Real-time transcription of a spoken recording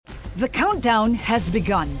The countdown has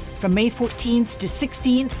begun. From May 14th to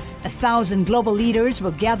 16th, 1,000 global leaders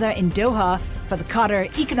will gather in Doha for the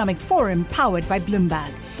Qatar Economic Forum powered by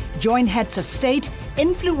Bloomberg. Join heads of state,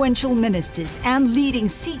 influential ministers, and leading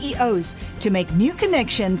CEOs to make new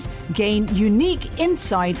connections, gain unique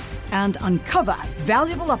insights, and uncover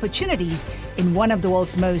valuable opportunities in one of the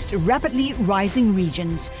world's most rapidly rising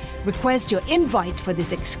regions. Request your invite for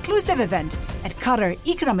this exclusive event at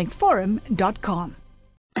QatarEconomicForum.com.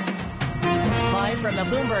 Live from the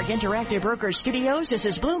Bloomberg Interactive Brokers Studios, this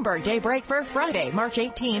is Bloomberg Daybreak for Friday, March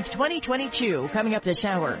 18th, 2022. Coming up this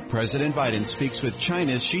hour. President Biden speaks with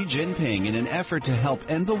China's Xi Jinping in an effort to help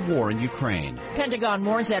end the war in Ukraine. Pentagon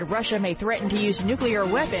warns that Russia may threaten to use nuclear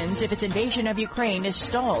weapons if its invasion of Ukraine is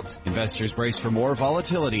stalled. Investors brace for more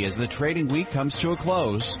volatility as the trading week comes to a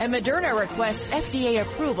close. And Moderna requests FDA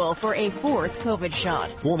approval for a fourth COVID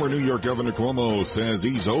shot. Former New York Governor Cuomo says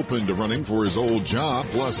he's open to running for his old job.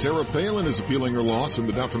 Plus, Sarah Palin is appealing her loss in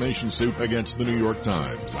the defamation suit against the New York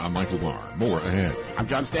Times. I'm Michael Barr. More ahead. I'm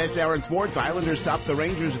John Stadtauer in sports. Islanders topped the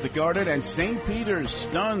Rangers at the Garden, and St. Peter's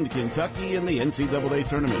stunned Kentucky in the NCAA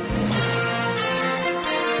tournament.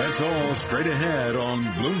 That's all straight ahead on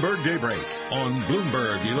Bloomberg Daybreak on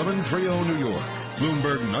Bloomberg 1130 New York,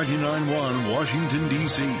 Bloomberg 99.1 Washington,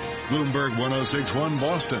 D.C., Bloomberg 106.1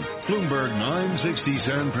 Boston, Bloomberg 960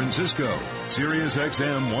 San Francisco, Sirius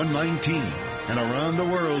XM 119, and around the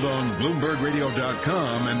world on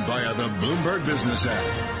BloombergRadio.com and via the Bloomberg Business app.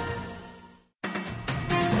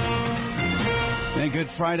 And good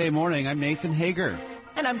Friday morning. I'm Nathan Hager.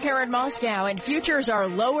 And I'm Karen Moscow, and futures are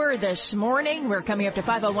lower this morning. We're coming up to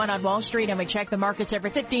 5:01 on Wall Street, and we check the markets every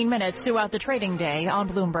 15 minutes throughout the trading day on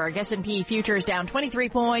Bloomberg. S&P futures down 23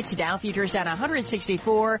 points, Dow futures down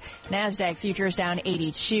 164, NASDAQ futures down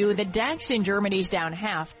 82. The DAX in Germany's down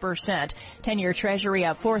 0.5%. 10-year Treasury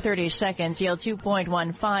up 4/30 seconds, yield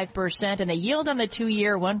 2.15%, and the yield on the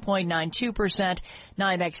 2-year 1.92%.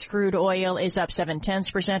 NYMEX crude oil is up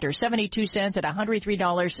 0.7% or 72 cents at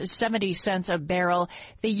 $103.70 a barrel.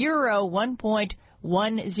 The euro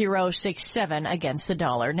 1.1067 against the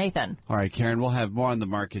dollar. Nathan. All right, Karen, we'll have more on the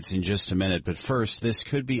markets in just a minute. But first, this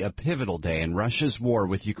could be a pivotal day in Russia's war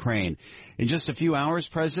with Ukraine. In just a few hours,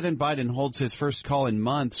 President Biden holds his first call in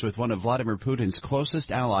months with one of Vladimir Putin's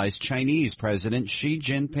closest allies, Chinese President Xi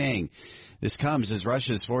Jinping. This comes as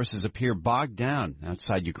Russia's forces appear bogged down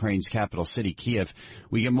outside Ukraine's capital city, Kiev.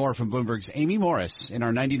 We get more from Bloomberg's Amy Morris in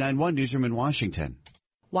our 99.1 newsroom in Washington.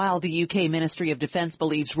 While the UK Ministry of Defense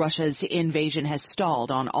believes Russia's invasion has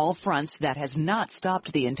stalled on all fronts, that has not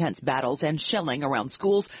stopped the intense battles and shelling around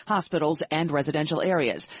schools, hospitals, and residential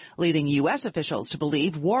areas, leading U.S. officials to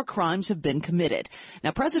believe war crimes have been committed.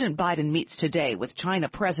 Now, President Biden meets today with China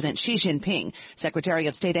President Xi Jinping. Secretary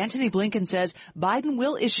of State Antony Blinken says Biden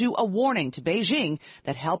will issue a warning to Beijing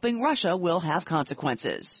that helping Russia will have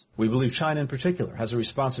consequences. We believe China in particular has a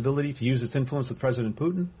responsibility to use its influence with President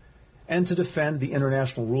Putin and to defend the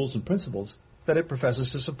international rules and principles that it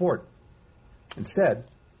professes to support. Instead,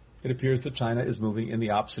 it appears that China is moving in the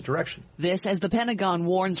opposite direction. This as the Pentagon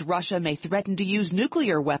warns Russia may threaten to use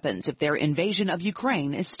nuclear weapons if their invasion of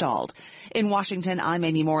Ukraine is stalled. In Washington, I'm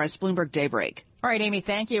Amy Morris, Bloomberg Daybreak. All right, Amy,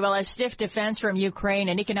 thank you. Well, as stiff defense from Ukraine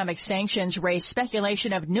and economic sanctions raise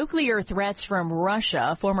speculation of nuclear threats from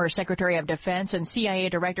Russia, former Secretary of Defense and CIA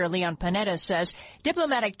Director Leon Panetta says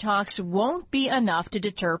diplomatic talks won't be enough to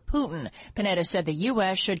deter Putin. Panetta said the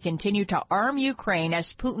U.S. should continue to arm Ukraine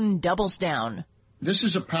as Putin doubles down. This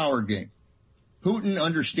is a power game. Putin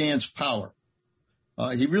understands power.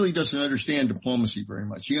 He really doesn't understand diplomacy very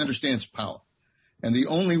much. He understands power. And the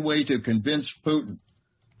only way to convince Putin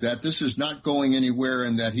that this is not going anywhere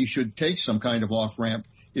and that he should take some kind of off-ramp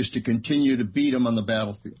is to continue to beat him on the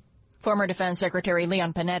battlefield. Former Defense Secretary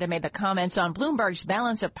Leon Panetta made the comments on Bloomberg's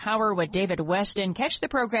Balance of Power with David Weston. Catch the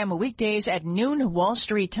program weekdays at noon Wall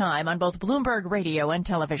Street time on both Bloomberg Radio and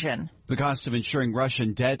television. The cost of insuring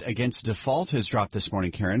Russian debt against default has dropped this morning,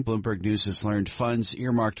 Karen. Bloomberg News has learned funds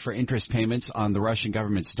earmarked for interest payments on the Russian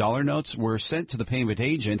government's dollar notes were sent to the payment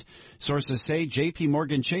agent. Sources say J.P.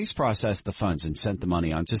 Morgan Chase processed the funds and sent the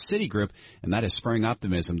money on to Citigroup, and that is spurring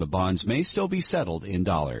optimism the bonds may still be settled in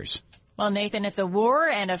dollars. Well, Nathan, if the war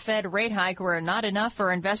and a Fed rate hike were not enough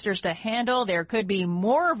for investors to handle, there could be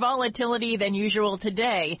more volatility than usual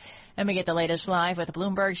today. And we get the latest live with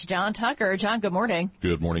Bloomberg's John Tucker. John, good morning.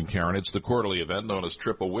 Good morning, Karen. It's the quarterly event known as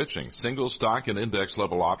triple witching. Single stock and index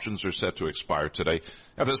level options are set to expire today.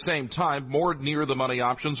 At the same time, more near-the-money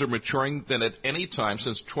options are maturing than at any time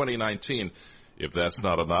since 2019. If that's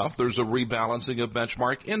not enough, there's a rebalancing of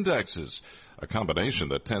benchmark indexes, a combination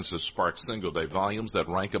that tends to spark single-day volumes that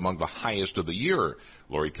rank among the highest of the year.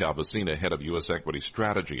 Lori Calvasina, head of U.S. equity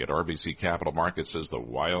strategy at RBC Capital Markets, says the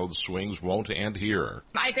wild swings won't end here.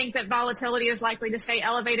 I think that volatility is likely to stay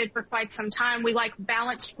elevated for quite some time. We like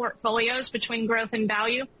balanced portfolios between growth and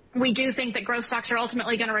value. We do think that growth stocks are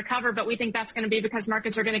ultimately going to recover, but we think that's going to be because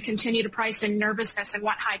markets are going to continue to price in nervousness and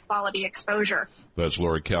want high-quality exposure. That's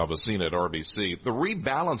Lori Calvasina at RBC. The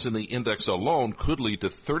rebalance in the index alone could lead to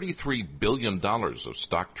 $33 billion of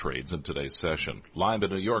stock trades in today's session. Live in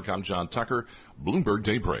New York, I'm John Tucker, Bloomberg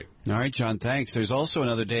Daybreak. All right, John, thanks. There's also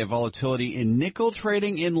another day of volatility in nickel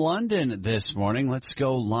trading in London this morning. Let's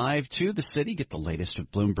go live to the city, get the latest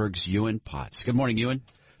of Bloomberg's Ewan Potts. Good morning, Ewan.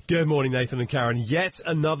 Good morning, Nathan and Karen. Yet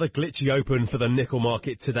another glitchy open for the nickel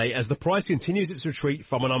market today as the price continues its retreat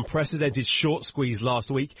from an unprecedented short squeeze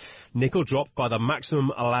last week. Nickel dropped by the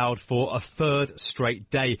maximum allowed for a third straight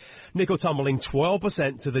day. Nickel tumbling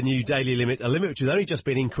 12% to the new daily limit, a limit which has only just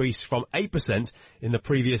been increased from 8% in the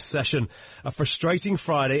previous session. A frustrating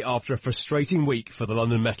Friday after a frustrating week for the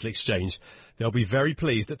London Metal Exchange. They'll be very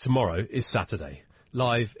pleased that tomorrow is Saturday.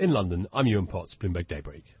 Live in London, I'm Ewan Potts, Bloomberg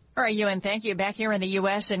Daybreak. All right, Ewan, thank you. Back here in the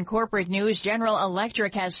U.S. in corporate news, General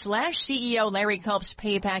Electric has slashed CEO Larry Culp's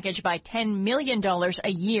pay package by $10 million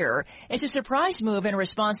a year. It's a surprise move in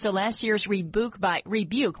response to last year's rebuke by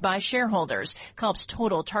shareholders. Culp's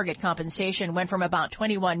total target compensation went from about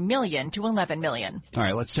 $21 million to $11 million. All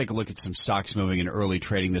right, let's take a look at some stocks moving in early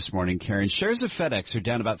trading this morning. Karen, shares of FedEx are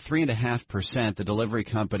down about 3.5%. The delivery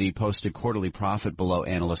company posted quarterly profit below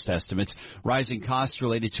analyst estimates. Rising costs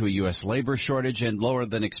related to a U.S. labor shortage and lower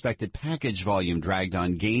than expected package volume dragged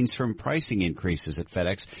on gains from pricing increases at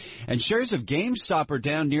FedEx. And shares of GameStop are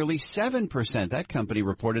down nearly 7%. That company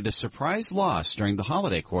reported a surprise loss during the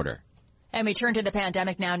holiday quarter. And we turn to the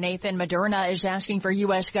pandemic now, Nathan. Moderna is asking for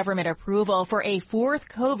U.S. government approval for a fourth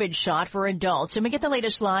COVID shot for adults. And we get the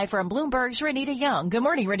latest live from Bloomberg's Renita Young. Good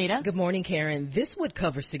morning, Renita. Good morning, Karen. This would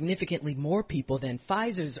cover significantly more people than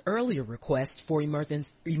Pfizer's earlier request for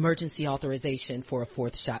emergency authorization for a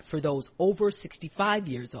fourth shot for those over 65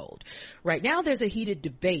 years old. Right now, there's a heated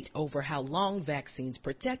debate over how long vaccines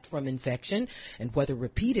protect from infection and whether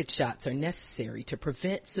repeated shots are necessary to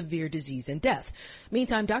prevent severe disease and death.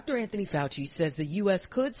 Meantime, Dr. Anthony Fauci says the U.S.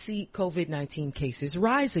 could see COVID-19 cases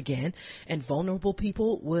rise again, and vulnerable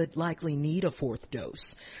people would likely need a fourth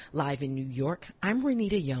dose. Live in New York, I'm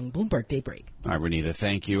Renita Young, Bloomberg Daybreak. All right, Renita,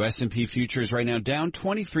 thank you. S&P futures right now down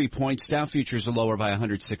 23 points. Dow futures are lower by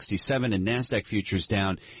 167, and NASDAQ futures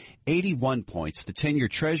down 81 points. The 10-year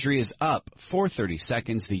Treasury is up 4/30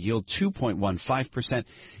 seconds. The yield 2.15%.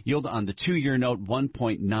 Yield on the 2-year note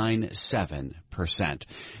 1.97%.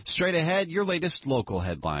 Straight ahead, your latest local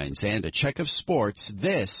headlines and a check of sports.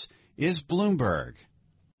 This is Bloomberg.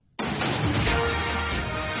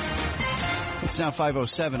 It's now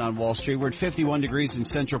 5:07 on Wall Street. We're at 51 degrees in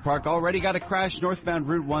Central Park. Already got a crash northbound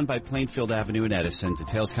Route 1 by Plainfield Avenue in Edison.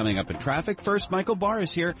 Details coming up in traffic. First, Michael Barr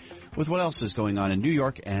is here with what else is going on in New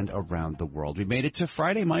York and around the world. We made it to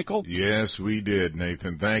Friday, Michael. Yes, we did,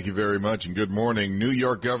 Nathan. Thank you very much and good morning. New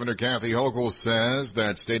York Governor Kathy Hochul says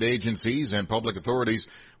that state agencies and public authorities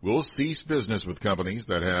will cease business with companies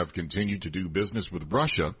that have continued to do business with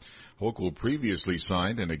Russia. Hochul previously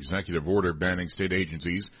signed an executive order banning state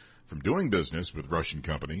agencies from doing business with Russian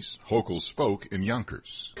companies. Hochul spoke in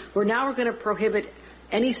Yonkers. We're going to prohibit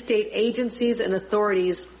any state agencies and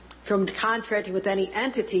authorities from contracting with any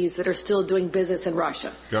entities that are still doing business in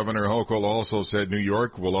Russia. Governor Hochul also said New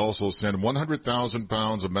York will also send 100,000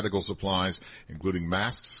 pounds of medical supplies, including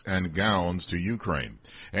masks and gowns, to Ukraine.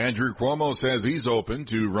 Andrew Cuomo says he's open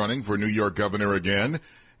to running for New York governor again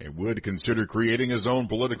and would consider creating his own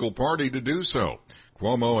political party to do so.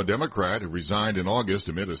 Cuomo, a Democrat who resigned in August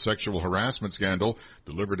amid a sexual harassment scandal,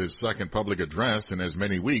 delivered his second public address in as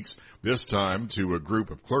many weeks, this time to a group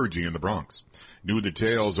of clergy in the Bronx. New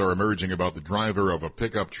details are emerging about the driver of a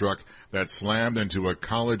pickup truck that slammed into a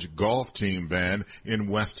college golf team van in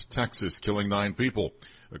West Texas, killing 9 people.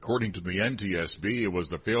 According to the NTSB, it was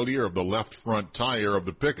the failure of the left front tire of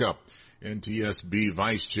the pickup. NTSB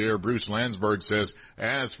Vice Chair Bruce Landsberg says,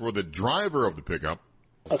 as for the driver of the pickup,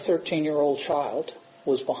 a 13-year-old child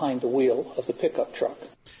was behind the wheel of the pickup truck.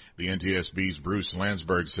 The NTSB's Bruce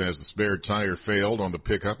Landsberg says the spare tire failed on the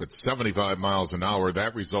pickup at 75 miles an hour.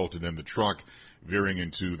 That resulted in the truck veering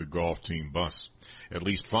into the golf team bus. At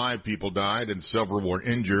least 5 people died and several were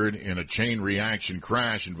injured in a chain reaction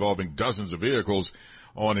crash involving dozens of vehicles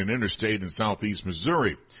on an interstate in southeast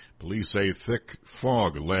Missouri. Police say thick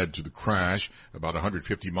fog led to the crash about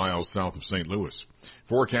 150 miles south of St. Louis.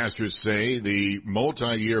 Forecasters say the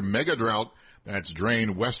multi-year mega drought that's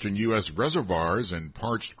drain western U.S. reservoirs and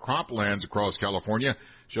parched croplands across California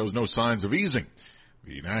shows no signs of easing.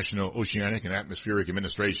 The National Oceanic and Atmospheric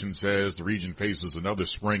Administration says the region faces another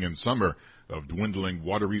spring and summer of dwindling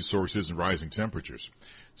water resources and rising temperatures.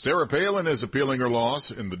 Sarah Palin is appealing her loss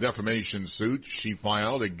in the defamation suit she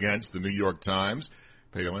filed against the New York Times.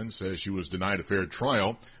 Palin says she was denied a fair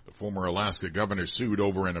trial. The former Alaska governor sued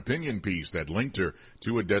over an opinion piece that linked her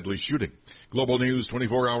to a deadly shooting. Global news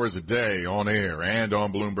 24 hours a day on air and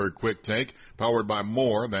on Bloomberg Quick Take, powered by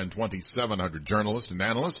more than 2,700 journalists and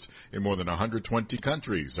analysts in more than 120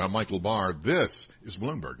 countries. I'm Michael Barr. This is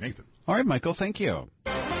Bloomberg. Nathan. All right, Michael, thank you.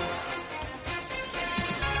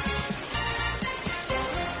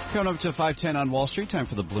 Coming up to 5:10 on Wall Street, time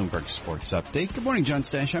for the Bloomberg Sports Update. Good morning, John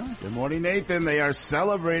Stashower. Good morning, Nathan. They are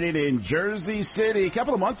celebrating in Jersey City. A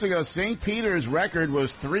couple of months ago, St. Peter's record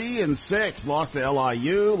was 3-6. Lost to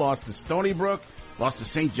LIU, lost to Stony Brook, lost to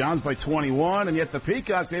St. John's by 21, and yet the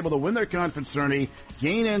Peacocks able to win their conference tourney,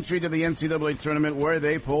 gain entry to the NCAA tournament where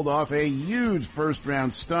they pulled off a huge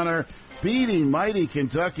first-round stunner, beating mighty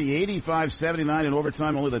Kentucky 85-79 in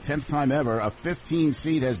overtime, only the 10th time ever. A 15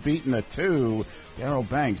 seed has beaten a 2. Darryl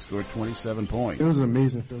Banks scored 27 points. It was an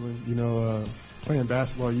amazing feeling. Playing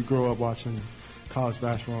basketball, you grow up watching college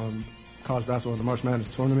basketball in the March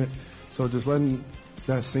Madness tournament. So just letting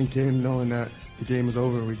that sink in, knowing that the game is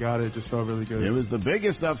over and we got it, just felt really good. It was the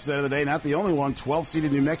biggest upset of the day, not the only one. 12th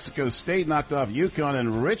seeded New Mexico State knocked off UConn,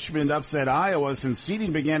 and Richmond upset Iowa. Since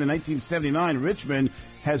seeding began in 1979, Richmond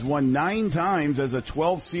has won 9 times as a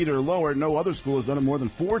 12th seed or lower. No other school has done it more than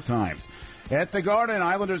 4 times. At the Garden,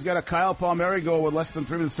 Islanders got a Kyle Palmieri goal with less than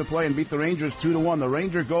 3 minutes to play and beat the Rangers 2-1. The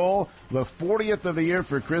Ranger goal, the 40th of the year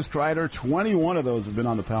for Chris Kreider. 21 of those have been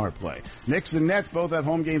on the power play. Knicks and Nets both have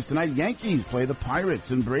home games tonight. Yankees play the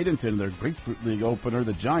Pirates in Bradenton. Their Grapefruit League opener.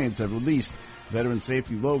 The Giants have released veteran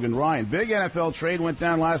safety Logan Ryan. Big NFL trade went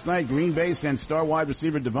down last night. Green Bay sent star wide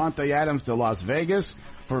receiver Devontae Adams to Las Vegas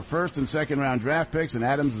for first and second round draft picks, and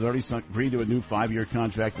Adams has already agreed to a new 5-year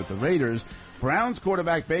contract with the Raiders. Browns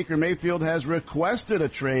quarterback Baker Mayfield has requested a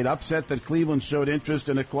trade, upset that Cleveland showed interest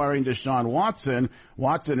in acquiring Deshaun Watson.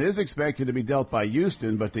 Watson is expected to be dealt by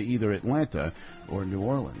Houston, but to either Atlanta or New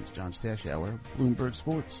Orleans. John Stashower, Bloomberg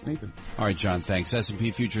Sports. Nathan. All right, John, thanks.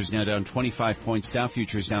 S&P futures now down 25 points. Dow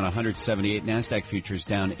futures down 178. NASDAQ futures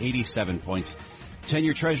down 87 points.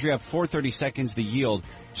 10-year Treasury up 4/30 seconds. The yield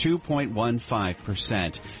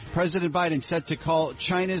 2.15%. President Biden set to call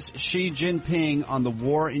China's Xi Jinping on the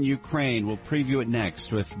war in Ukraine. We'll preview it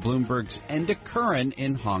next with Bloomberg's Enda Curran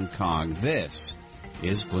in Hong Kong. This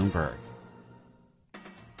is Bloomberg.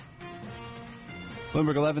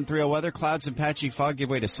 Bloomberg 11:30 weather. Clouds and patchy fog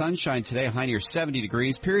give way to sunshine today, high near 70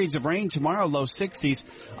 degrees. Periods of rain tomorrow, low 60s.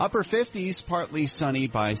 Upper 50s, partly sunny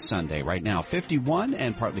by Sunday. Right now, 51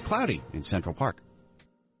 and partly cloudy in Central Park.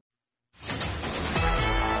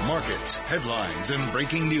 Markets, headlines, and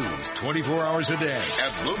breaking news 24 hours a day at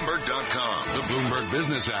Bloomberg.com, the Bloomberg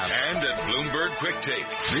Business app, and at Bloomberg Quick Take.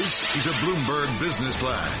 This is a Bloomberg Business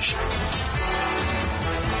Flash.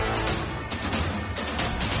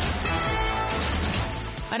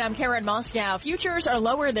 And I'm Karen Moscow. Futures are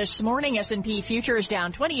lower this morning. S&P futures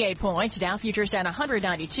down 28 points. Dow futures down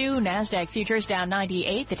 192. NASDAQ futures down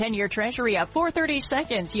 98. The 10-year Treasury up 4/30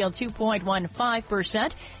 seconds. Yield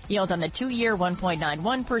 2.15%. Yield on the 2-year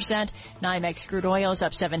 1.91%. NYMEX crude oils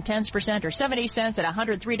up 0.7% or 70 cents at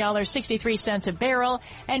 $103.63 a barrel.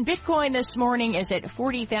 And Bitcoin this morning is at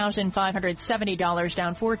 $40,570,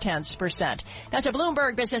 down 0.4%. That's a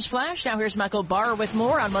Bloomberg Business Flash. Now here's Michael Barr with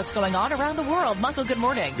more on what's going on around the world. Michael, good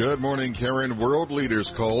morning. Good morning, Karen. World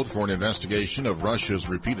leaders called for an investigation of Russia's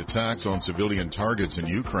repeat attacks on civilian targets in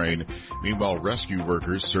Ukraine. Meanwhile, rescue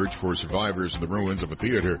workers search for survivors in the ruins of a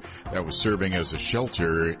theater that was serving as a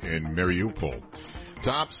shelter in Mariupol.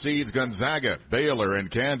 Top seeds Gonzaga, Baylor,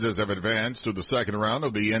 and Kansas have advanced to the second round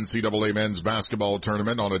of the NCAA men's basketball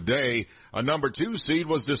tournament. On a day, a number 2 seed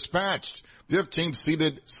was dispatched. 15th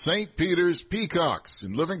seeded St. Peter's Peacocks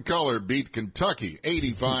in living color beat Kentucky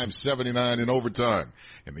 85-79 in overtime.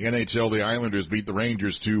 In the NHL, the Islanders beat the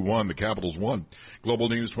Rangers 2-1. The Capitals won. Global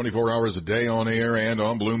news 24 hours a day on air and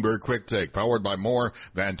on Bloomberg Quick Take, powered by more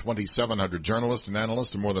than 2,700 journalists and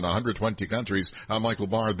analysts in more than 120 countries. I'm Michael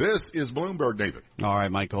Barr. This is Bloomberg, Nathan. All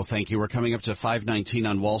right, Michael, thank you. We're coming up to 5:19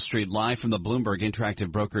 on Wall Street, live from the Bloomberg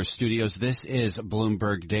Interactive Brokers studios. This is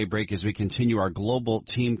Bloomberg Daybreak as we continue our global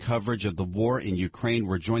team coverage of the war in Ukraine.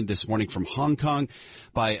 We're joined this morning from Hong Kong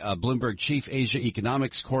by Bloomberg Chief Asia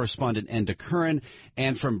Economics Correspondent Enda Curran,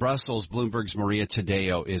 and from Brussels, Bloomberg's Maria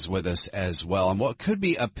Tadeo is with us as well. And what could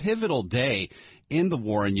be a pivotal day in the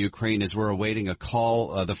war in Ukraine as we're awaiting a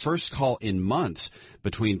call, the first call in months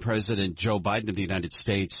between President Joe Biden of the United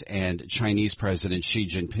States and Chinese President Xi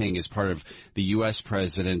Jinping as part of the U.S.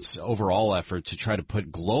 president's overall effort to try to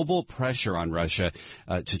put global pressure on Russia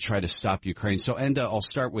to try to stop Ukraine. So, Enda, I'll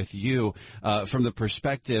start with you. From the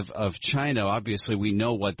perspective of China, obviously we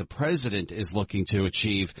know what the president is looking to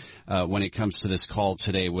achieve when it comes to this call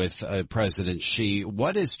today with President Xi.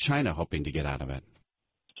 What is China hoping to get out of it?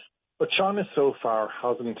 But China so far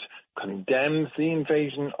hasn't condemned the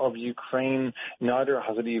invasion of Ukraine, neither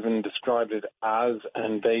has it even described it as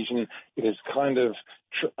an invasion. It has kind of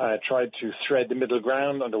tried to thread the middle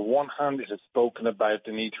ground. On the one hand, it has spoken about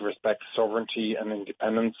the need to respect sovereignty and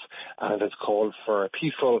independence, and it has called for a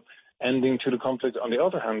peaceful ending to the conflict. On the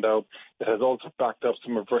other hand, though, it has also backed up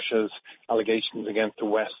some of Russia's allegations against the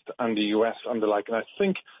West and the US and the like. And I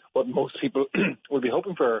think what most people will be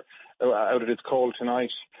hoping for out of this call tonight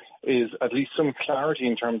is at least some clarity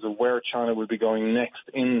in terms of where China will be going next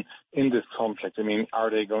in this conflict. I mean,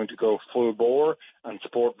 are they going to go full bore and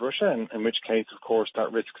support Russia, in which case, of course,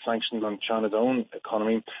 that risks sanctions on China's own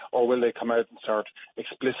economy, or will they come out and start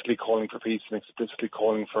explicitly calling for peace and explicitly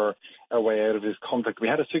calling for a way out of this conflict? We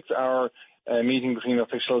had a 6-hour meeting between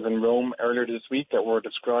officials in Rome earlier this week that were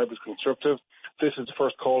described as constructive. This is the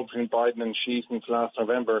first call between Biden and Xi since last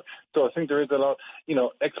November. So I think there is a lot,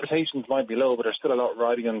 expectations might be low, but there's still a lot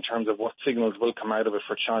riding in terms of what signals will come out of it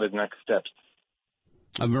for China's next steps.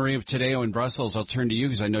 Maria Tadeo in Brussels, I'll turn to you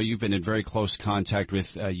because I know you've been in very close contact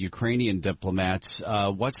with Ukrainian diplomats.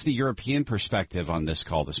 What's the European perspective on this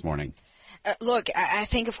call this morning? Look, I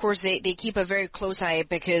think, of course, they keep a very close eye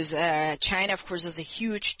because China, of course, is a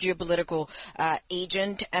huge geopolitical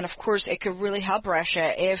agent. And, of course, it could really help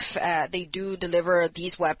Russia if they do deliver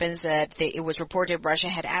these weapons that it was reported Russia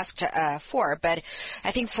had asked for. But I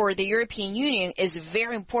think for the European Union is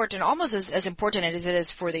very important, almost as important as it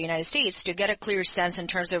is for the United States, to get a clear sense in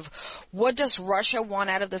terms of what does Russia want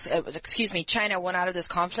out of this, China want out of this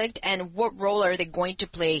conflict, and what role are they going to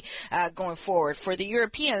play going forward. For the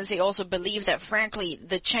Europeans, they also believe that, frankly,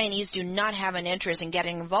 the Chinese do not have an interest in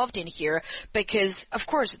getting involved in here because, of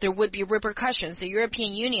course, there would be repercussions. The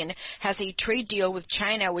European Union has a trade deal with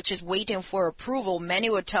China, which is waiting for approval. Many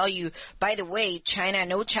would tell you, by the way, China,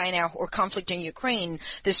 no China, or conflict in Ukraine,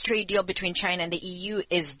 this trade deal between China and the EU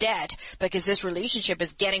is dead because this relationship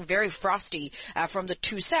is getting very frosty from the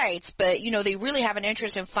two sides. But, they really have an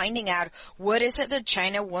interest in finding out what is it that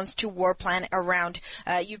China wants to war plan around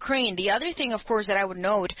Ukraine. The other thing, of course, that I would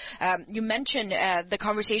note, you mentioned the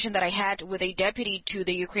conversation that I had with a deputy to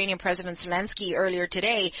the Ukrainian President Zelensky earlier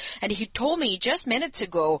today, and he told me just minutes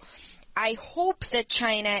ago, I hope that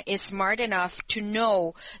China is smart enough to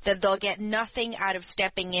know that they'll get nothing out of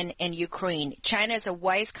stepping in Ukraine. China is a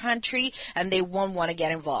wise country, and they won't want to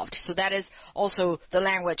get involved. So that is also the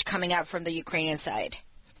language coming out from the Ukrainian side.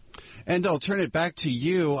 And I'll turn it back to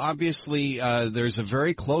you. Obviously, there's a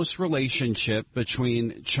very close relationship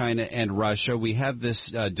between China and Russia. We have this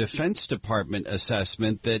Defense Department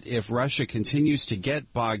assessment that if Russia continues to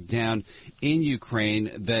get bogged down in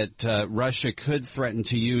Ukraine, that Russia could threaten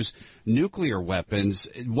to use nuclear weapons.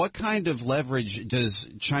 What kind of leverage does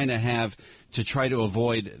China have to try to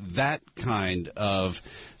avoid that kind of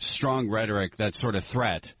strong rhetoric, that sort of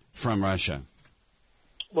threat from Russia?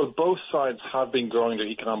 Well, both sides have been growing their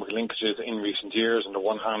economic linkages in recent years. On the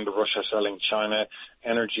one hand, Russia selling China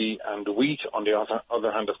energy and wheat. On the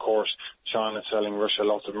other hand, of course, China selling Russia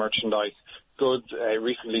lots of merchandise goods.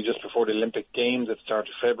 Recently, just before the Olympic Games at the start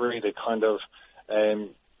of February, they kind of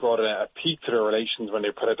brought a peak to their relations when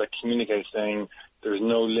they put out a communique saying there's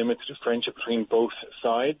no limit to the friendship between both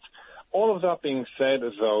sides. All of that being said,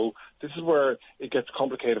 though, this is where it gets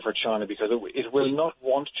complicated for China because it will not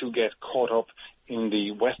want to get caught up in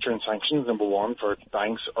the Western sanctions, number one, for its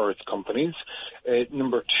banks or its companies.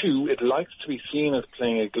 Number two, it likes to be seen as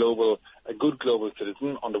playing a good global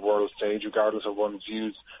citizen on the world stage, regardless of one's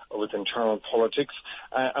views of its internal politics.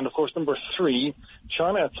 And, of course, number three,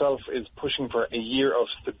 China itself is pushing for a year of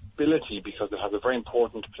stability because it has a very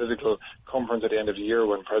important political conference at the end of the year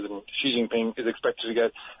when President Xi Jinping is expected to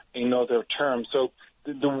get another term. So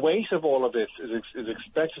the weight of all of this is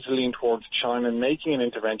expected to lean towards China making an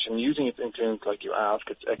intervention, using its influence, like you ask,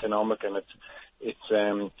 its economic and its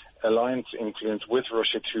alliance influence with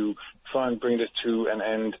Russia to try and bring this to an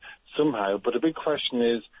end somehow. But the big question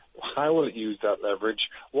is, how will it use that leverage?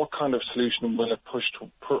 What kind of solution will it push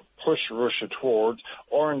Russia towards?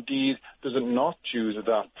 Or indeed, does it not choose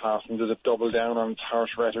that path and does it double down on its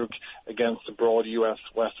harsh rhetoric against the broad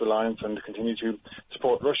US-West alliance and continue to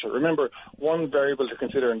support Russia? Remember, one variable to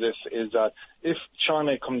consider in this is that if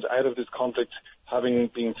China comes out of this conflict having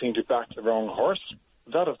been seen to back the wrong horse.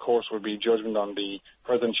 That, of course, would be judgment on the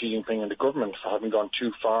President Xi Jinping and the government for having gone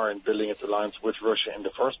too far in building its alliance with Russia in the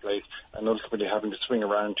first place, and ultimately having to swing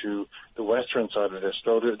around to the western side of this.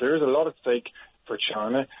 So there is a lot at stake for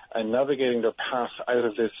China, and navigating their path out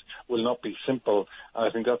of this will not be simple. And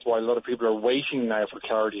I think that's why a lot of people are waiting now for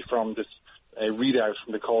clarity from this readout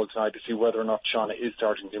from the call tonight to see whether or not China is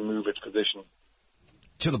starting to move its position.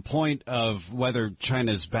 To the point of whether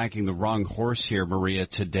China's backing the wrong horse here, Maria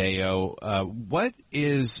Tadeo, what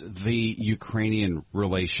is the Ukrainian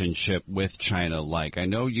relationship with China like? I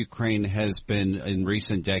know Ukraine has been, in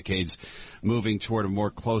recent decades, moving toward a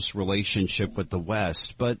more close relationship with the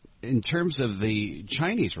West. But in terms of the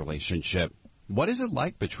Chinese relationship, what is it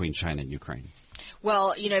like between China and Ukraine?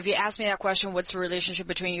 Well, if you ask me that question, what's the relationship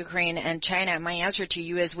between Ukraine and China, my answer to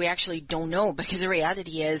you is we actually don't know, because the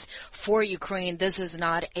reality is for Ukraine, this is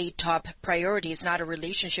not a top priority. It's not a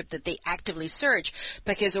relationship that they actively search,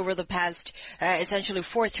 because over the past essentially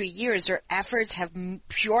 3 years, their efforts have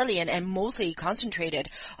purely and mostly concentrated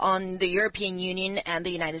on the European Union and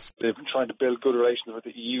the United States. They've been trying to build good relations with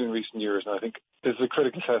the EU in recent years, and I think this is a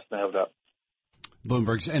critical test now of that.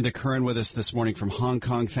 Bloomberg's Enda Curran with us this morning from Hong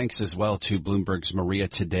Kong. Thanks as well to Bloomberg's Maria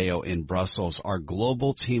Tadeo in Brussels. Our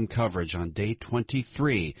global team coverage on day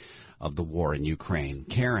 23 of the war in Ukraine.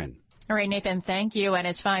 Karen. All right, Nathan, thank you. And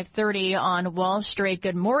it's 5:30 on Wall Street.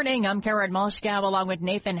 Good morning. I'm Karen Moscow along with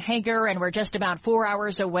Nathan Hager, and we're just about 4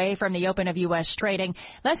 hours away from the open of U.S. trading.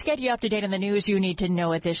 Let's get you up to date on the news you need to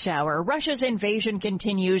know at this hour. Russia's invasion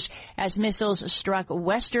continues as missiles struck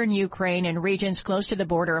western Ukraine and regions close to the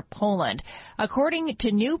border of Poland. According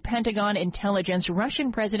to new Pentagon intelligence,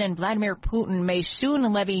 Russian President Vladimir Putin may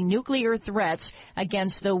soon levy nuclear threats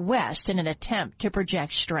against the West in an attempt to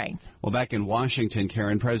project strength. Well, back in Washington,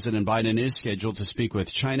 Karen, President Biden is scheduled to speak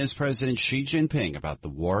with China's President Xi Jinping about the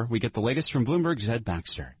war. We get the latest from Bloomberg's Ed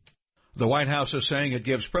Baxter. The White House is saying it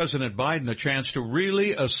gives President Biden a chance to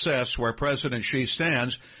really assess where President Xi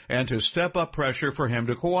stands and to step up pressure for him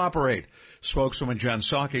to cooperate. Spokeswoman Jen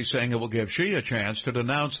Psaki saying it will give Xi a chance to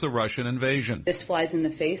denounce the Russian invasion. This flies in the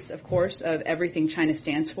face, of course, of everything China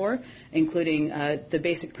stands for, including the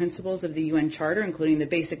basic principles of the UN Charter, including the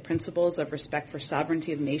basic principles of respect for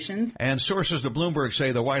sovereignty of nations. And sources to Bloomberg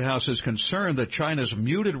say the White House is concerned that China's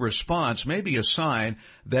muted response may be a sign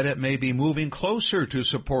that it may be moving closer to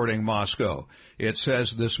supporting Moscow. It says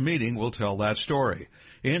this meeting will tell that story.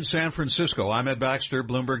 In San Francisco, I'm Ed Baxter,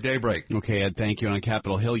 Bloomberg Daybreak. Okay, Ed, thank you. On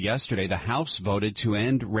Capitol Hill yesterday, the House voted to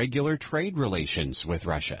end regular trade relations with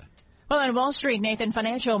Russia. Well, on Wall Street, Nathan,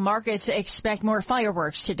 financial markets expect more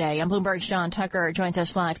fireworks today. And Bloomberg's John Tucker joins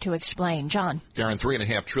us live to explain. John. Karen,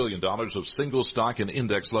 $3.5 trillion of single stock and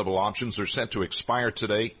index level options are set to expire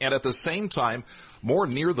today. And at the same time, more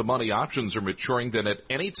near-the-money options are maturing than at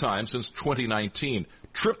any time since 2019.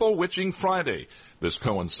 Triple Witching Friday. This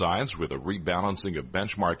coincides with a rebalancing of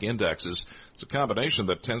benchmark indexes. It's a combination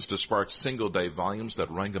that tends to spark single-day volumes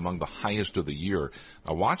that rank among the highest of the year.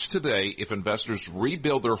 Now watch today if investors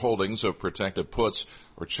rebuild their holdings of protected puts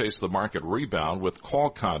or chase the market rebound with call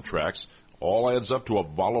contracts. All adds up to a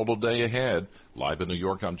volatile day ahead. Live in New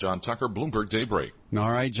York, I'm John Tucker, Bloomberg Daybreak.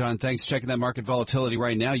 All right, John, thanks. Checking that market volatility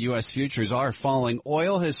right now. U.S. futures are falling.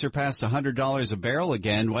 Oil has surpassed $100 a barrel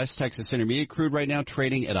again. West Texas Intermediate crude right now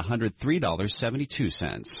trading at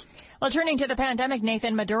 $103.72. Well, turning to the pandemic,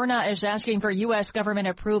 Nathan, Moderna is asking for U.S. government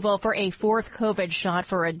approval for a fourth COVID shot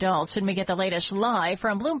for adults. And we get the latest live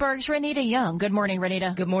from Bloomberg's Renita Young. Good morning,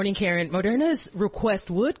 Renita. Good morning, Karen. Moderna's request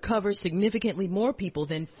would cover significantly more people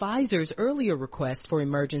than Pfizer's earlier request for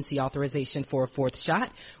emergency authorization for a fourth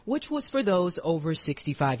shot, which was for those over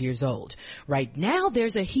 65 years old. Right now,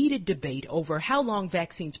 there's a heated debate over how long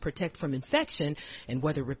vaccines protect from infection and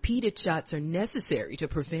whether repeated shots are necessary to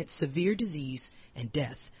prevent severe disease and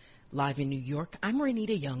death. Live in New York, I'm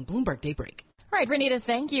Renita Young, Bloomberg Daybreak. All right, Renita,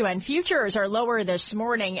 thank you. And futures are lower this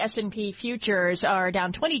morning. S&P futures are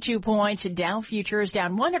down 22 points. Dow futures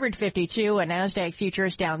down 152 and NASDAQ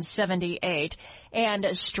futures down 78.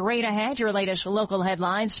 And straight ahead, your latest local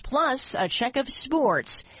headlines plus a check of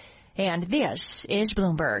sports. And this is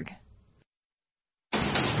Bloomberg.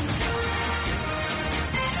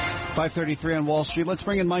 5:33 on Wall Street. Let's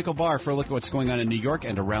bring in Michael Barr for a look at what's going on in New York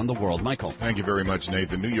and around the world. Michael. Thank you very much,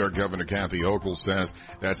 Nathan. New York Governor Kathy Hochul says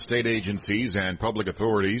that state agencies and public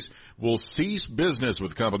authorities will cease business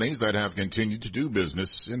with companies that have continued to do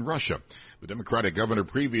business in Russia. The Democratic governor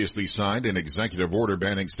previously signed an executive order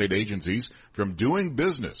banning state agencies from doing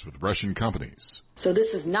business with Russian companies. So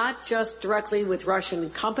this is not just directly with Russian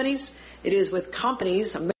companies. It is with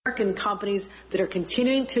companies, American companies that are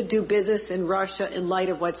continuing to do business in Russia in light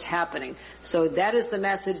of what's happening. So that is the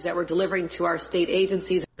message that we're delivering to our state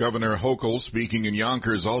agencies. Governor Hochul, speaking in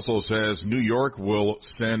Yonkers, also says New York will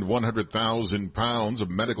send 100,000 pounds of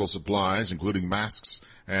medical supplies, including masks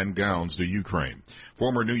and gowns, to Ukraine.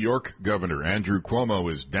 Former New York Governor Andrew Cuomo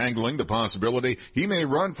is dangling the possibility he may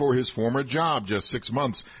run for his former job just 6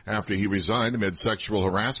 months after he resigned amid sexual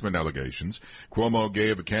harassment allegations. Cuomo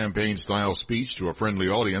gave a campaign-style speech to a friendly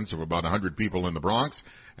audience of about 100 people in the Bronx.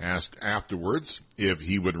 Asked afterwards if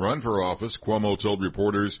he would run for office, Cuomo told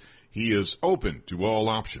reporters he is open to all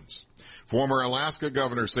options. Former Alaska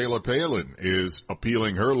Governor Sarah Palin is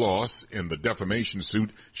appealing her loss in the defamation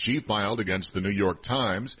suit she filed against the New York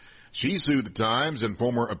Times. She sued the Times and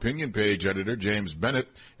former opinion page editor James Bennett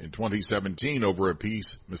in 2017 over a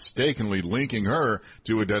piece mistakenly linking her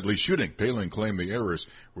to a deadly shooting. Palin claimed the errors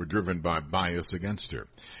were driven by bias against her.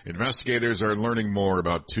 Investigators are learning more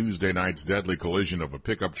about Tuesday night's deadly collision of a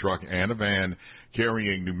pickup truck and a van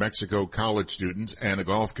carrying New Mexico college students and a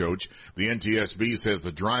golf coach. The NTSB says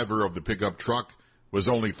the driver of the pickup truck was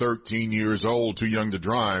only 13 years old, too young to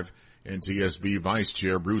drive. NTSB Vice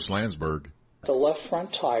Chair Bruce Landsberg. The left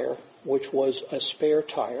front tire, which was a spare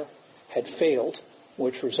tire, had failed,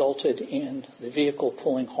 which resulted in the vehicle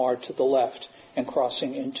pulling hard to the left and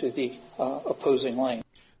crossing into the opposing lane.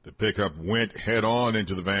 The pickup went head-on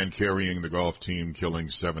into the van carrying the golf team, killing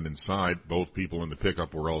 7 inside. Both people in the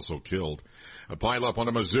pickup were also killed. A pileup on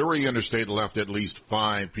a Missouri interstate left at least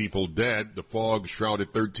 5 people dead. The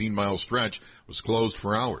fog-shrouded 13-mile stretch was closed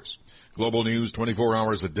for hours. Global news 24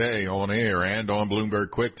 hours a day on air and on Bloomberg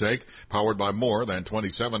Quick Take, powered by more than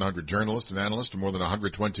 2,700 journalists and analysts in more than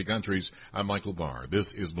 120 countries. I'm Michael Barr.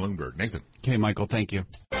 This is Bloomberg. Nathan. Okay, Michael, thank you.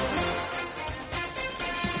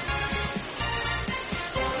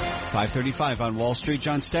 5:35 on Wall Street.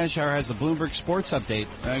 John Stashauer has the Bloomberg Sports Update.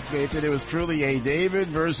 Thanks, Nathan. It was truly a David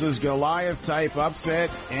versus Goliath type upset,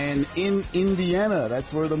 and in Indiana,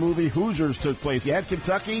 that's where the movie Hoosiers took place. You had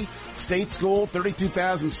Kentucky State School,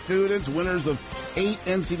 32,000 students, winners of 8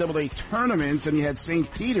 NCAA tournaments, and you had St.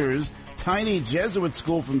 Peter's, tiny Jesuit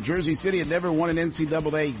school from Jersey City, had never won an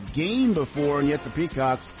NCAA game before, and yet the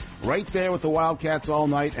Peacocks right there with the Wildcats all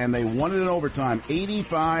night, and they won it in overtime,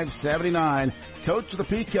 85-79. Coach of the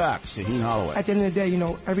Peacocks, Shaheen Holloway. At the end of the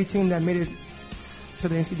day, every team that made it to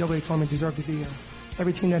the NCAA tournament deserved to be here.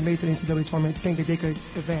 Every team that made it to the NCAA tournament think that they could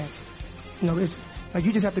advance. It's like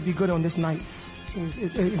you just have to be good on this night.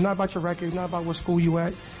 It's not about your record. It's not about what school you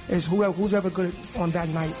at. It's who's ever good on that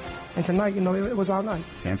night. And tonight, it was our night.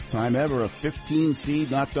 10th time ever, a 15 seed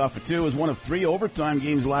knocked off a 2. It was one of 3 overtime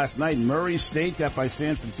games last night. Murray State got by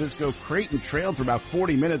San Francisco. Creighton trailed for about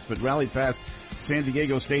 40 minutes, but rallied past San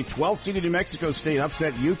Diego State. 12th seeded New Mexico State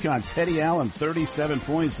upset UConn. Teddy Allen, 37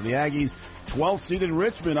 points for the Aggies. 12th seeded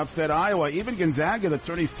Richmond upset Iowa. Even Gonzaga, the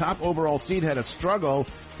tourney's top overall seed, had a struggle.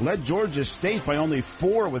 Led Georgia State by only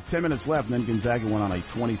 4 with 10 minutes left, and then Gonzaga went on a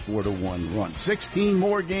 24-1 run. 16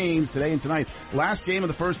 more games today and tonight. Last game of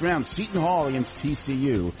the first round, Seton Hall against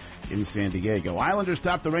TCU in San Diego. Islanders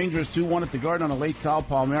topped the Rangers 2-1 at the Garden on a late Kyle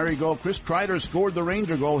Palmieri goal. Chris Kreider scored the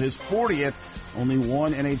Ranger goal, his 40th. Only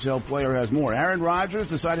one NHL player has more. Aaron Rodgers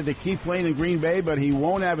decided to keep playing in Green Bay, but he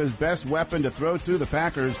won't have his best weapon to throw to. The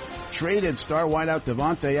Packers traded star wideout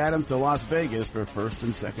Devontae Adams to Las Vegas for first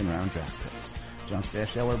and second round draft picks. John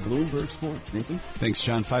Stashauer, Bloomberg Sports. Nathan? Thanks,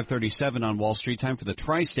 John. 5:37 on Wall Street. Time for the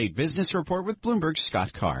Tri-State Business Report with Bloomberg's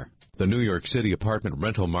Scott Carr. The New York City apartment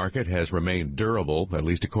rental market has remained durable, at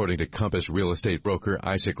least according to Compass real estate broker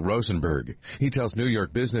Isaac Rosenberg. He tells New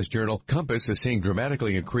York Business Journal Compass is seeing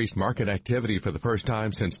dramatically increased market activity for the first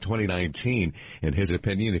time since 2019. In his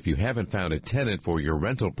opinion, if you haven't found a tenant for your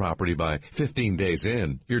rental property by 15 days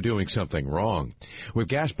in, you're doing something wrong. With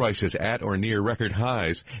gas prices at or near record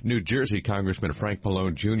highs, New Jersey Congressman Frank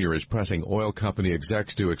Pallone Jr. is pressing oil company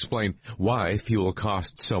execs to explain why fuel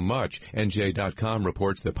costs so much. NJ.com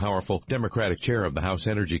reports the powerful Democratic chair of the House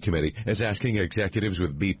Energy Committee is asking executives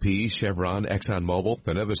with BP, Chevron, ExxonMobil,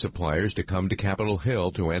 and other suppliers to come to Capitol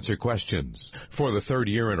Hill to answer questions. For the third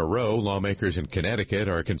year in a row, lawmakers in Connecticut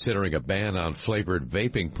are considering a ban on flavored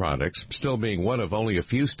vaping products, still being one of only a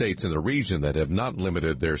few states in the region that have not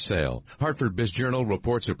limited their sale. Hartford Biz Journal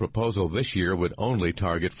reports a proposal this year would only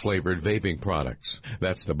target flavored vaping products.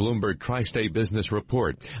 That's the Bloomberg Tri-State Business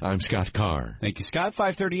Report. I'm Scott Carr. Thank you, Scott.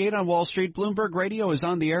 5:38 on Wall Street. Bloomberg Radio is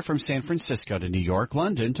on the air from San Francisco to New York,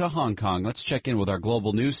 London to Hong Kong. Let's check in with our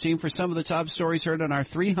global news team for some of the top stories heard on our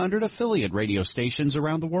 300 affiliate radio stations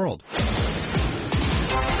around the world.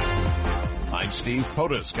 I'm I'm Steve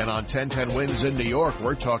Potusk, and on 1010 Wins in New York,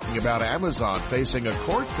 we're talking about Amazon facing a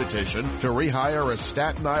court petition to rehire a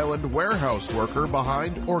Staten Island warehouse worker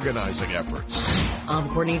behind organizing efforts. I'm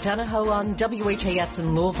Courtney Donahoe on WHAS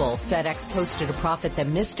in Louisville. FedEx posted a profit that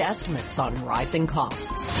missed estimates on rising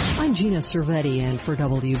costs. I'm Gina Cervetti, and for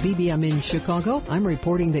WBB, I'm in Chicago. I'm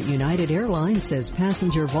reporting that United Airlines says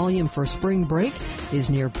passenger volume for spring break is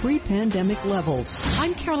near pre-pandemic levels.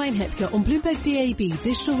 I'm Caroline Hepker on Bloomberg DAB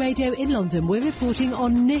Digital Radio in London. We're reporting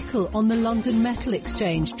on nickel on the London Metal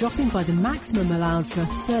Exchange, dropping by the maximum allowed for a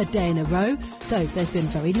third day in a row, though there's been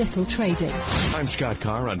very little trading. I'm Scott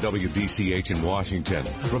Carr on WDCH in Washington,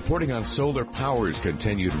 reporting on solar power's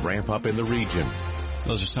continued ramp up in the region.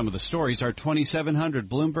 Those are some of the stories our 2,700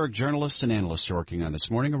 Bloomberg journalists and analysts are working on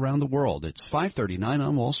this morning around the world. It's 5:39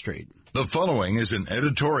 on Wall Street. The following is an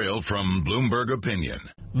editorial from Bloomberg Opinion.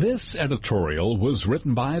 This editorial was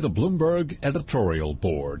written by the Bloomberg Editorial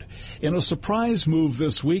Board. In a surprise move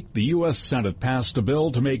this week, the U.S. Senate passed a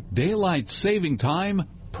bill to make daylight saving time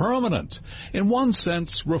permanent. In one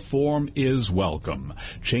sense, reform is welcome.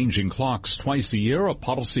 Changing clocks twice a year, a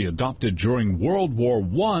policy adopted during World War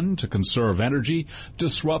I to conserve energy,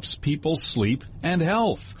 disrupts people's sleep and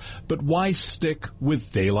health. But why stick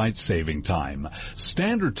with daylight saving time?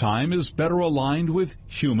 Standard time is better aligned with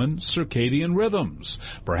human circadian rhythms.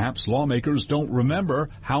 Perhaps lawmakers don't remember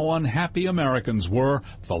how unhappy Americans were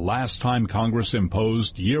the last time Congress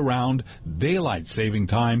imposed year-round daylight saving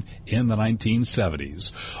time in the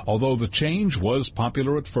 1970s. Although the change was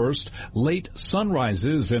popular at first, late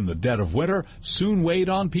sunrises in the dead of winter soon weighed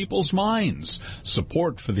on people's minds.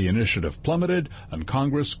 Support for the initiative plummeted, and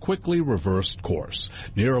Congress quickly reversed course.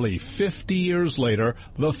 Nearly 50 years later,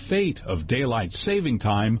 the fate of daylight saving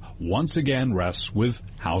time once again rests with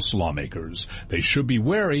House lawmakers. They should be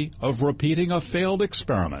wary of repeating a failed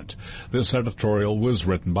experiment. This editorial was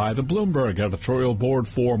written by the Bloomberg Editorial Board.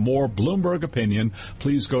 For more Bloomberg opinion,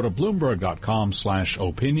 please go to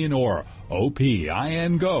bloomberg.com/opinion or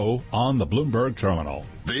OPIN Go on the Bloomberg terminal.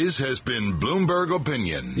 This has been Bloomberg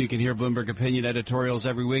Opinion. You can hear Bloomberg Opinion editorials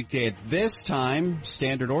every weekday at this time,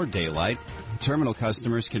 standard or daylight. Terminal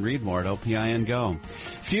customers can read more at OPIN Go.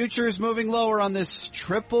 Futures moving lower on this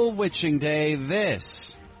triple witching day.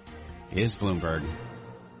 This is Bloomberg.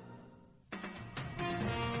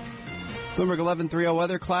 Bloomberg 11:30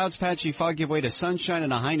 weather. Clouds, patchy fog give way to sunshine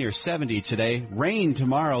and a high near 70 today. Rain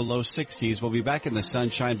tomorrow, low 60s. We'll be back in the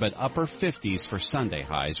sunshine, but upper 50s for Sunday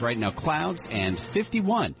highs. Right now, clouds and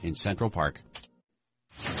 51 in Central Park.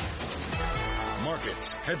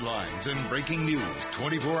 Markets, headlines, and breaking news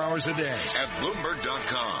 24 hours a day at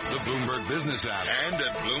Bloomberg.com, the Bloomberg Business app, and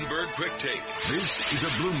at Bloomberg Quick Take. This is a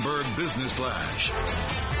Bloomberg Business Flash.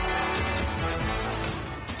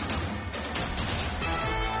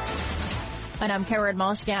 And I'm Karen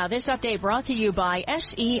Moscow. This update brought to you by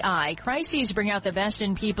SEI. Crises bring out the best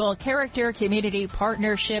in people. Character, community,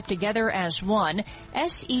 partnership, together as one.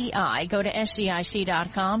 SEI. Go to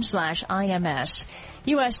SEIC.com/IMS.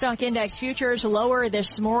 U.S. stock index futures lower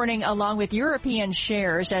this morning along with European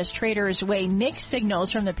shares as traders weigh mixed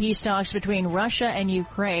signals from the peace talks between Russia and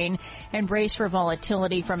Ukraine and brace for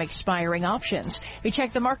volatility from expiring options. We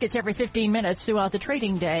check the markets every 15 minutes throughout the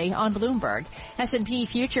trading day on Bloomberg. S&P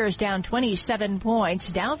futures down 27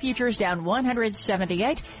 points, Dow futures down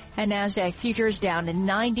 178, and NASDAQ futures down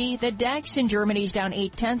 90. The DAX in Germany is down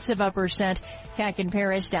 0.8%. CAC in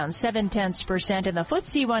Paris down 0.7%, and the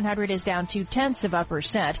FTSE 100 is down 0.2%.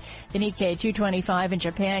 The Nikkei 225 in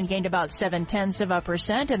Japan gained about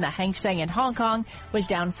 0.7%, and the Hang Seng in Hong Kong was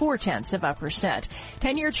down 0.4%.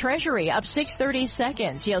 10-year Treasury up 6/30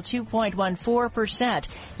 seconds, yield 2.14%.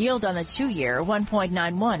 Yield on the 2-year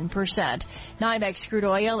 1.91%. NYMEX crude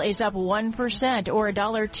oil is up 1% or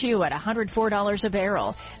 $1.02 at $104 a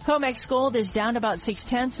barrel. COMEX gold is down about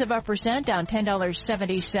 0.6%, down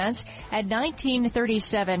 $10.70 at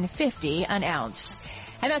 $1937.50 an ounce.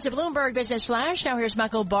 And that's a Bloomberg Business Flash. Now here's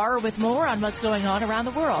Michael Barr with more on what's going on around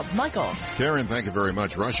the world. Michael. Karen, thank you very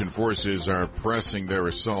much. Russian forces are pressing their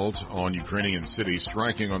assault on Ukrainian cities,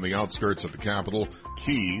 striking on the outskirts of the capital,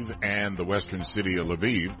 Kyiv, and the western city of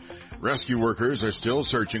Lviv. Rescue workers are still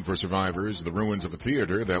searching for survivors, the ruins of a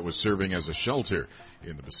theater that was serving as a shelter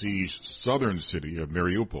in the besieged southern city of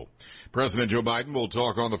Mariupol. President Joe Biden will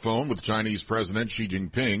talk on the phone with Chinese President Xi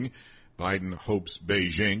Jinping. Biden hopes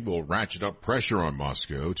Beijing will ratchet up pressure on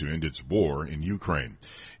Moscow to end its war in Ukraine.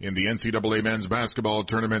 In the NCAA men's basketball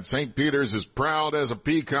tournament, St. Peter's is proud as a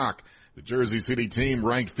peacock The Jersey City team,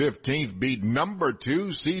 ranked 15th, beat number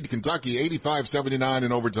 2 seed Kentucky 85-79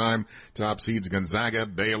 in overtime. Top seeds Gonzaga,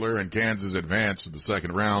 Baylor, and Kansas advanced to the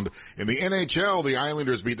second round. In the NHL, the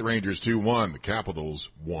Islanders beat the Rangers 2-1. The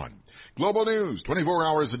Capitals won. Global news, 24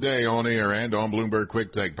 hours a day on air and on Bloomberg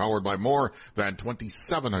Quick Take, powered by more than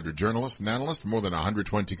 2,700 journalists and analysts from more than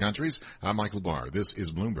 120 countries. I'm Michael Barr. This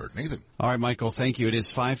is Bloomberg. Nathan. All right, Michael, thank you. It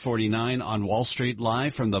is 5:49 on Wall Street,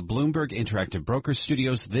 live from the Bloomberg Interactive Broker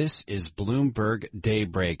Studios. This is Bloomberg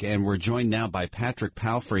Daybreak, and we're joined now by Patrick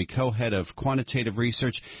Palfrey, co-head of quantitative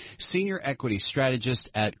research, senior equity strategist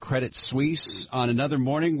at Credit Suisse, on another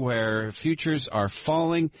morning where futures are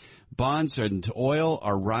falling, bonds and oil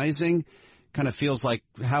are rising. Kind of feels like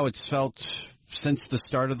how it's felt since the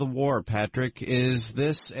start of the war. Patrick, is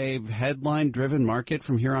this a headline-driven market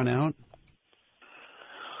from here on out?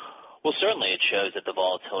 Well, certainly it shows that the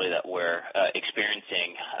volatility that we're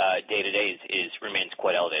experiencing day to day remains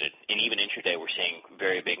quite elevated. And even intraday, we're seeing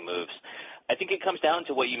very big moves. I think it comes down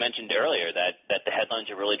to what you mentioned earlier, that the headlines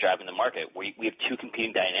are really driving the market. We have two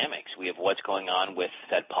competing dynamics. We have what's going on with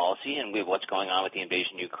Fed policy, and we have what's going on with the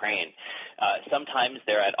invasion of Ukraine. Sometimes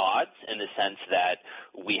they're at odds in the sense that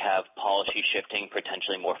we have policy shifting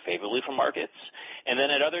potentially more favorably for markets. And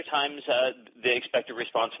then at other times, the expected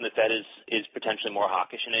response from the Fed is potentially more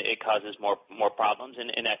hawkish, and it causes more problems,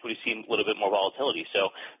 and equities see a little bit more volatility.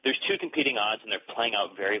 So there's two competing odds, and they're playing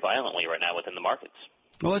out very violently right now within the markets.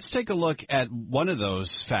 Well, let's take a look at one of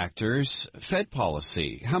those factors, Fed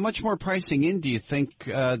policy. How much more pricing in do you think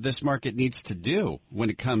this market needs to do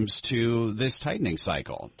when it comes to this tightening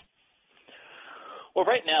cycle? Well,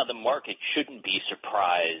 right now the market shouldn't be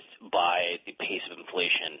surprised by the pace of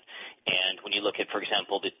inflation. And when you look at, for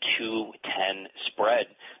example, the 2-10 spread,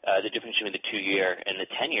 the difference between the 2-year and the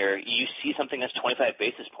 10-year, you see something that's 25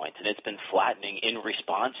 basis points, and it's been flattening in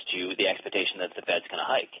response to the expectation that the Fed's going to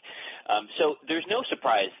hike. So there's no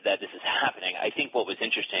surprise that this is happening. I think what was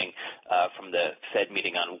interesting from the Fed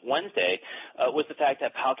meeting on Wednesday was the fact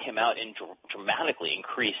that Powell came out and dramatically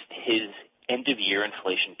increased his end-of-year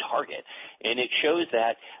inflation target. And it shows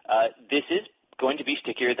that this is going to be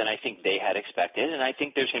stickier than I think they had expected, and I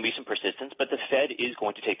think there's going to be some persistence, but the Fed is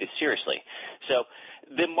going to take this seriously. So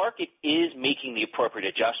the market is making the appropriate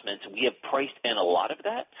adjustments. We have priced in a lot of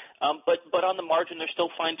that, but on the margin there's still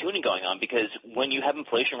fine-tuning going on, because when you have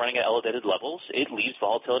inflation running at elevated levels, it leaves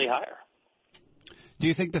volatility higher. Do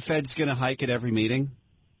you think the Fed's going to hike at every meeting?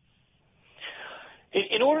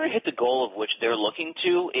 In order to hit the goal of which they're looking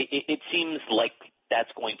to, it seems like that's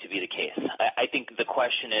going to be the case. I think the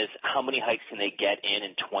question is, how many hikes can they get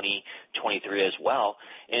in 2023 as well?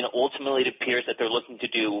 And ultimately, it appears that they're looking to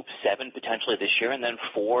do 7 potentially this year and then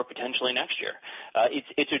 4 potentially next year.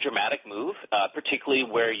 It's a dramatic move, particularly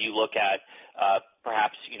where you look at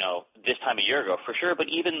perhaps, this time a year ago for sure, but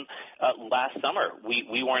even last summer,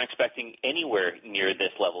 we weren't expecting anywhere near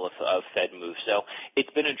this level of Fed move. So it's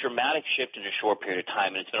been a dramatic shift in a short period of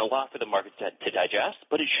time, and it's been a lot for the market to digest,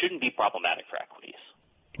 but it shouldn't be problematic for equities.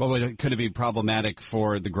 Well, could it be problematic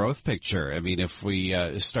for the growth picture? I mean, if we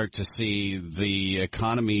start to see the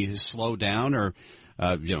economy slow down, or,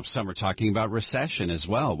 some are talking about recession as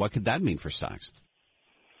well, what could that mean for stocks?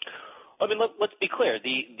 I mean, let's be clear.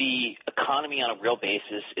 The economy on a real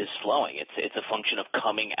basis is slowing. It's a function of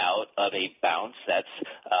coming out of a bounce that's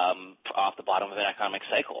off the bottom of an economic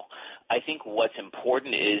cycle. I think what's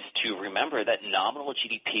important is to remember that nominal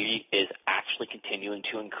GDP is actually continuing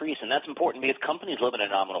to increase, and that's important because companies live in a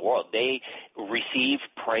nominal world. They receive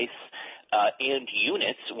price and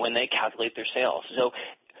units when they calculate their sales. So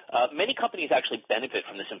many companies actually benefit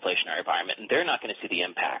from this inflationary environment, and they're not going to see the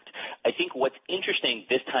impact. I think what's interesting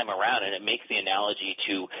this time around, and it makes the analogy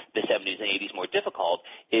to the 70s and 80s more difficult,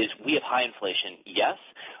 is we have high inflation, yes,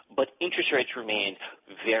 but interest rates remain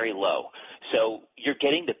very low. So you're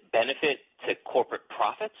getting the benefit to corporate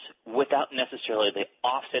profits without necessarily the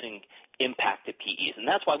offsetting impact to PEs. And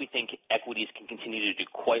that's why we think equities can continue to do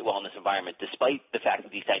quite well in this environment, despite the fact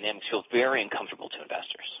that these dynamics feel very uncomfortable to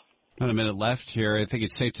investors. About a minute left here. I think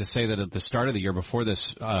it's safe to say that at the start of the year, before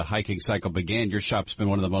this hiking cycle began, your shop's been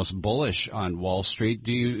one of the most bullish on Wall Street.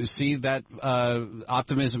 Do you see that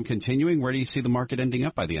optimism continuing? Where do you see the market ending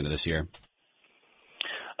up by the end of this year?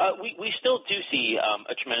 We still do see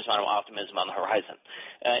a tremendous amount of optimism on the horizon.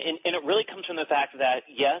 And it really comes from the fact that,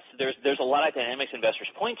 yes, there's a lot of dynamics investors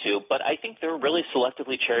point to, but I think they're really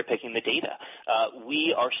selectively cherry-picking the data.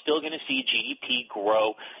 We are still going to see GDP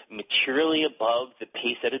grow materially above the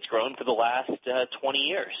pace that it's grown for the last 20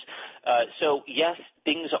 years. So, yes,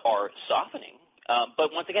 things are softening.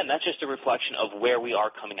 But once again, that's just a reflection of where we are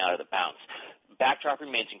coming out of the bounce. Backdrop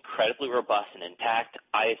remains incredibly robust and intact.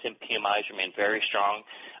 ISM PMIs remain very strong.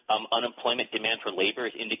 unemployment, demand for labor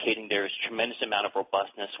is indicating there is tremendous amount of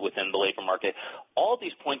robustness within the labor market. All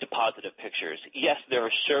these point to positive pictures. Yes, there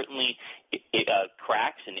are certainly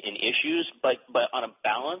cracks and issues, but on a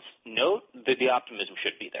balanced note, the optimism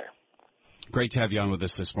should be there. Great to have you on with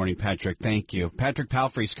us this morning, Patrick. Thank you. Patrick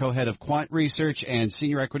Palfrey's co-head of quant research and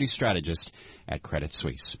senior equity strategist at Credit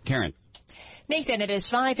Suisse. Karen. Nathan, it is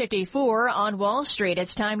 5:54 on Wall Street.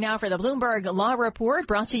 It's time now for the Bloomberg Law Report,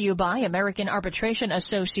 brought to you by American Arbitration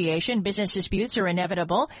Association. Business disputes are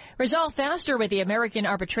inevitable. Resolve faster with the American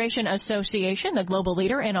Arbitration Association, the global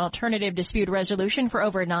leader in alternative dispute resolution for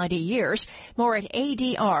over 90 years. More at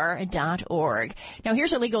adr.org. Now,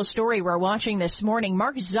 here's a legal story we're watching this morning.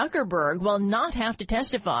 Mark Zuckerberg will not have to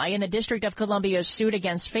testify in the District of Columbia's suit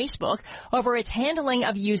against Facebook over its handling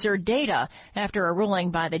of user data after a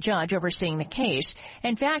ruling by the judge overseeing the case.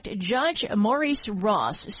 In fact, Judge Maurice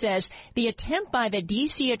Ross says the attempt by the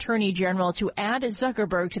D.C. Attorney General to add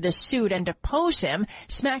Zuckerberg to the suit and depose him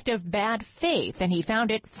smacked of bad faith, and he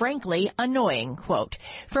found it, frankly, annoying, quote.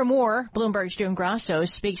 For more, Bloomberg's June Grasso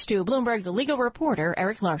speaks to Bloomberg legal reporter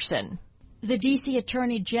Eric Larson. The D.C.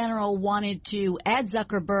 Attorney General wanted to add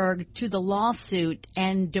Zuckerberg to the lawsuit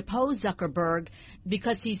and depose Zuckerberg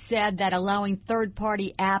because he said that allowing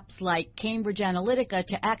third-party apps like Cambridge Analytica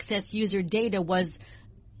to access user data was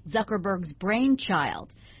Zuckerberg's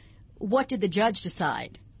brainchild. What did the judge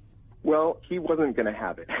decide? Well, he wasn't going to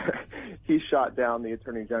have it. He shot down the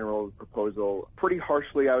Attorney General's proposal pretty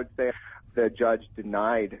harshly, I would say. The judge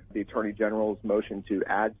denied the Attorney General's motion to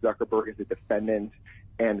add Zuckerberg as a defendant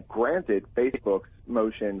and granted Facebook's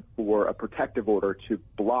motion for a protective order to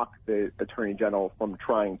block the Attorney General from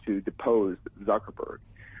trying to depose Zuckerberg.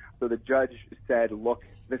 So the judge said, look,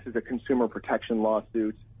 this is a consumer protection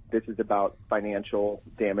lawsuit. This is about financial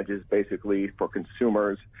damages, basically, for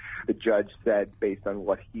consumers. The judge said, based on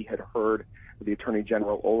what he had heard, the Attorney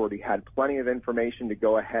General already had plenty of information to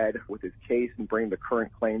go ahead with his case and bring the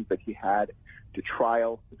current claims that he had to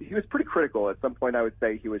trial. He was pretty critical. At some point, I would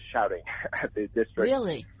say he was shouting at the district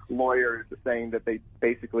lawyers, saying that they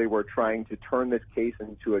basically were trying to turn this case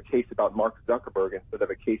into a case about Mark Zuckerberg instead of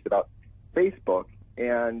a case about Facebook,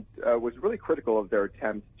 and was really critical of their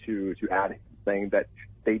attempts to add him, saying that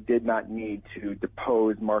they did not need to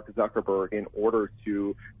depose Mark Zuckerberg in order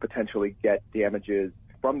to potentially get damages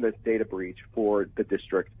from this data breach for the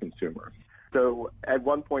district's consumers. So at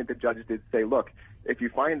one point, the judge did say, look, if you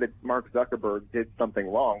find that Mark Zuckerberg did something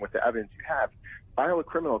wrong with the evidence you have, file a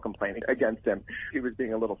criminal complaint against him. He was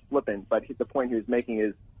being a little flippant, but the point he was making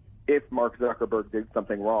is if Mark Zuckerberg did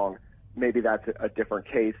something wrong, maybe that's a different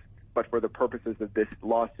case. But for the purposes of this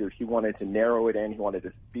lawsuit, he wanted to narrow it in. He wanted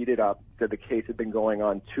to speed it up. Said the case had been going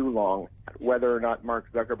on too long. Whether or not Mark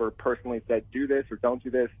Zuckerberg personally said do this or don't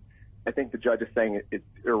do this, I think the judge is saying it's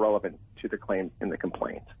irrelevant to the claims in the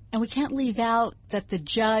complaint. And we can't leave out that the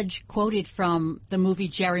judge quoted from the movie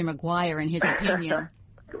Jerry Maguire in his opinion.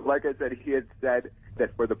 Like I said, he had said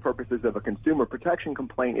that for the purposes of a consumer protection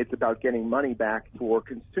complaint, it's about getting money back for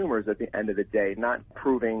consumers at the end of the day, not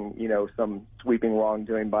proving, some sweeping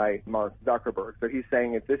wrongdoing by Mark Zuckerberg. So he's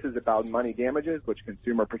saying if this is about money damages, which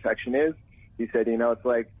consumer protection is, he said, it's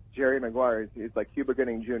like Jerry Maguire, he's like Cuba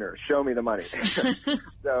Gooding Jr., show me the money.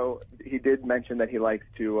 So he did mention that he likes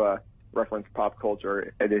to reference pop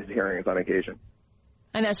culture at his hearings on occasion.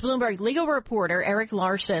 And that's Bloomberg legal reporter Eric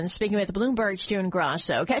Larson speaking with Bloomberg's June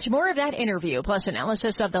Grasso. Catch more of that interview plus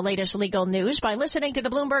analysis of the latest legal news by listening to the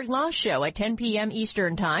Bloomberg Law Show at 10 p.m.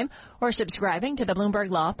 Eastern Time or subscribing to the Bloomberg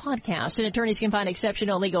Law Podcast. And attorneys can find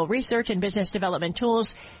exceptional legal research and business development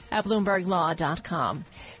tools at BloombergLaw.com.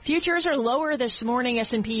 Futures are lower this morning.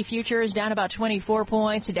 S&P futures down about 24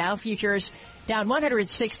 points. Dow futures down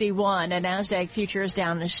 161, and NASDAQ futures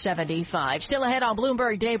down 75. Still ahead on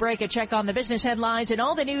Bloomberg Daybreak, a check on the business headlines and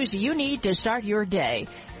all the news you need to start your day.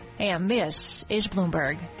 And this is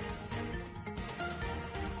Bloomberg.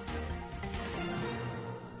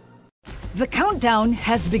 The countdown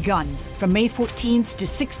has begun. From May 14th to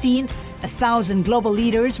 16th, 1,000 global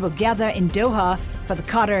leaders will gather in Doha for the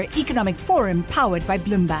Qatar Economic Forum powered by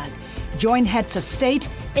Bloomberg. Join heads of state,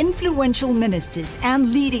 influential ministers,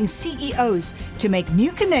 and leading CEOs to make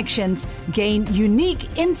new connections, gain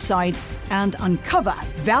unique insights, and uncover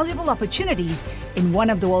valuable opportunities in one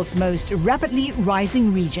of the world's most rapidly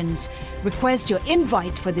rising regions. Request your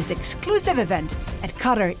invite for this exclusive event at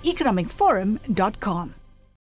QatarEconomicForum.com.